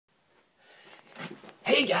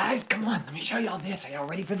Hey guys, come on, let me show y'all this. Are y'all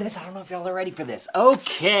ready for this? I don't know if y'all are ready for this.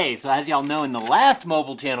 Okay, so as y'all know, in the last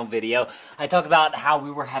mobile channel video, I talked about how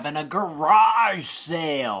we were having a garage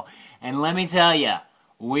sale. And let me tell you,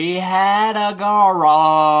 we had a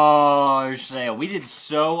garage sale. We did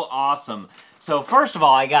so awesome. So first of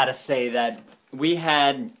all, I gotta say that we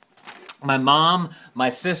had my mom, my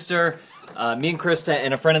sister, me and Krista,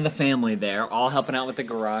 and a friend of the family there, all helping out with the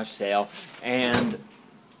garage sale. And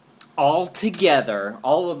all together,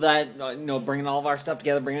 all of that, bringing all of our stuff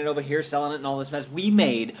together, bringing it over here, selling it, and all this mess, we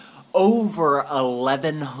made over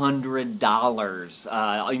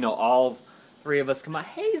 $1,100. All three of us come out.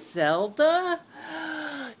 Hey, Zelda,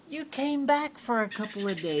 you came back for a couple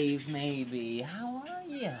of days, maybe. How are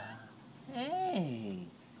you? Hey,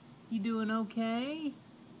 you doing okay?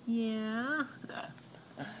 Yeah.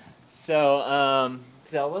 So,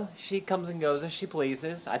 Zelda, she comes and goes as she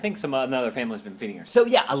pleases. I think another family's been feeding her. So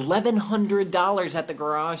yeah, $1,100 at the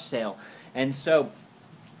garage sale. And so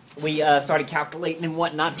we started calculating and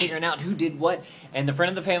whatnot, figuring out who did what. And the friend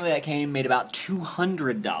of the family that came made about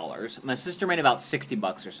 $200. My sister made about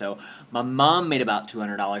 $60 or so. My mom made about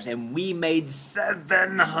 $200, and we made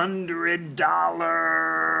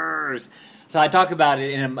 $700. So I talk about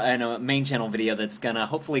it in a main channel video that's gonna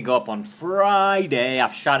hopefully go up on Friday.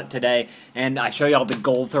 I've shot it today, and I show y'all the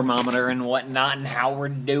gold thermometer and whatnot, and how we're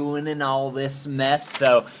doing and all this mess.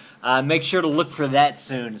 So make sure to look for that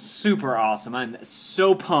soon. Super awesome. I'm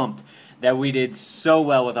so pumped that we did so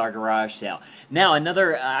well with our garage sale. Now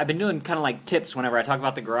I've been doing kind of like tips whenever I talk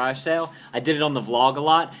about the garage sale. I did it on the vlog a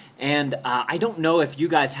lot, and I don't know if you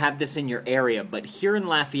guys have this in your area, but here in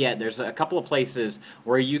Lafayette, there's a couple of places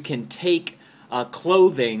where you can take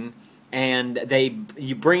clothing, and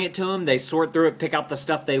you bring it to them, they sort through it, pick out the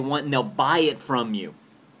stuff they want, and they'll buy it from you.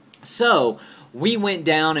 So we went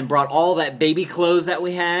down and brought all that baby clothes that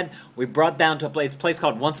we had. We brought down to a place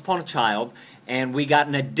called Once Upon a Child, and we got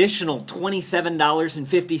an additional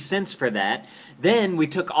 $27.50 for that. Then we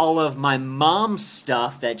took all of my mom's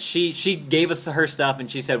stuff that she gave us her stuff, and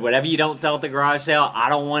she said, whatever you don't sell at the garage sale, I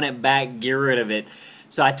don't want it back, get rid of it.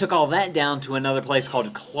 So I took all that down to another place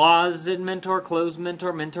called Closet Mentor, Clothes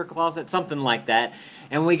Mentor, Mentor Closet, something like that.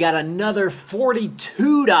 And we got another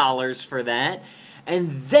 $42 for that.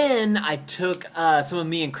 And then I took some of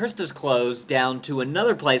me and Krista's clothes down to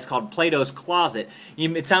another place called Plato's Closet.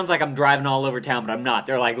 It sounds like I'm driving all over town, but I'm not.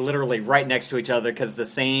 They're like literally right next to each other because the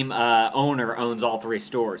same owner owns all three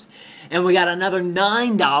stores. And we got another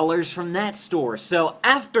 $9 from that store. So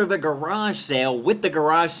after the garage sale, with the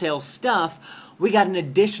garage sale stuff, we got an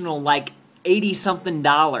additional like $80-something.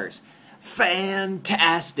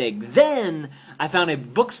 Fantastic. Then I found a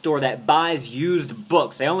bookstore that buys used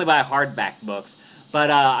books. They only buy hardback books. But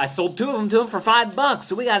I sold two of them to him for $5,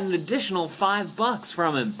 so we got an additional $5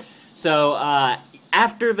 from him. So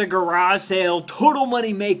after the garage sale, total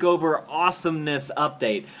money makeover awesomeness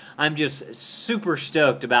update, I'm just super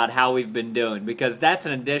stoked about how we've been doing, because that's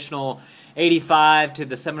an additional $85 to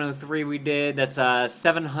the $703 we did. That's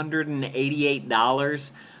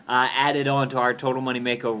 $788 added on to our total money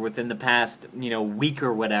makeover within the past week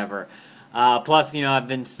or whatever. Plus, I've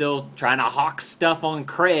been still trying to hawk stuff on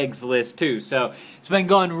Craigslist too, so it's been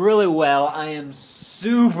going really well. I am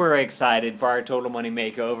super excited for our total money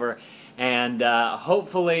makeover, and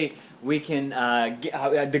hopefully we can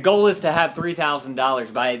the goal is to have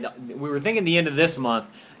 $3,000 by, we were thinking the end of this month.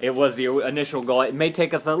 It was the initial goal. It may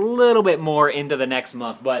take us a little bit more into the next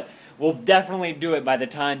month, but we'll definitely do it by the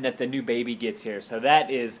time that the new baby gets here. So that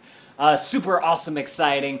is super awesome,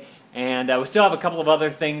 exciting. And we still have a couple of other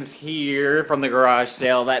things here from the garage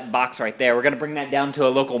sale. That box right there, we're going to bring that down to a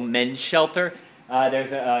local men's shelter.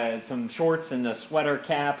 There's some shorts and a sweater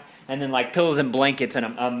cap, and then like pillows and blankets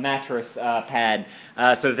and a mattress pad,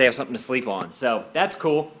 so that they have something to sleep on. So that's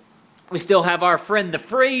cool. We still have our friend the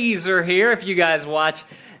Freezer here. If you guys watch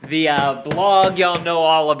the vlog, y'all know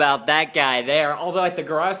all about that guy there. Although at the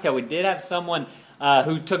garage sale, we did have someone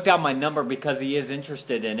who took down my number because he is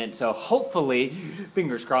interested in it. So hopefully,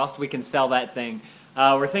 fingers crossed, we can sell that thing.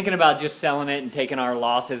 We're thinking about just selling it and taking our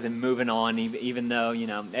losses and moving on, even though,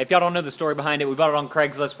 if y'all don't know the story behind it, we bought it on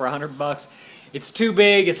Craigslist for $100. It's too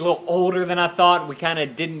big, it's a little older than I thought. We kind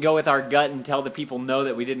of didn't go with our gut and tell the people no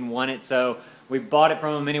that we didn't want it, so we bought it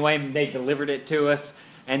from them anyway, and they delivered it to us.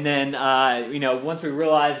 And then, once we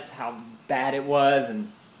realized how bad it was and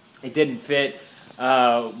it didn't fit,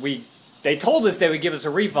 they told us they would give us a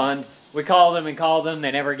refund. We called them and called them.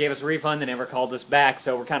 They never gave us a refund. They never called us back,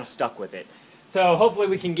 so we're kind of stuck with it. So hopefully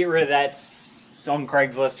we can get rid of that on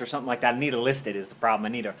Craigslist or something like that. I need to list it is the problem. I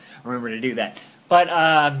need to remember to do that. But,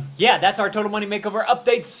 yeah, that's our total money makeover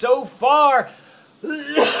update so far.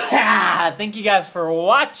 Thank you guys for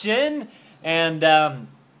watching, and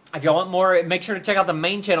if y'all want more, make sure to check out the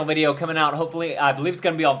main channel video coming out. Hopefully, I believe it's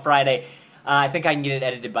going to be on Friday. I think I can get it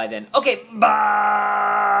edited by then. Okay,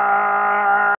 bye!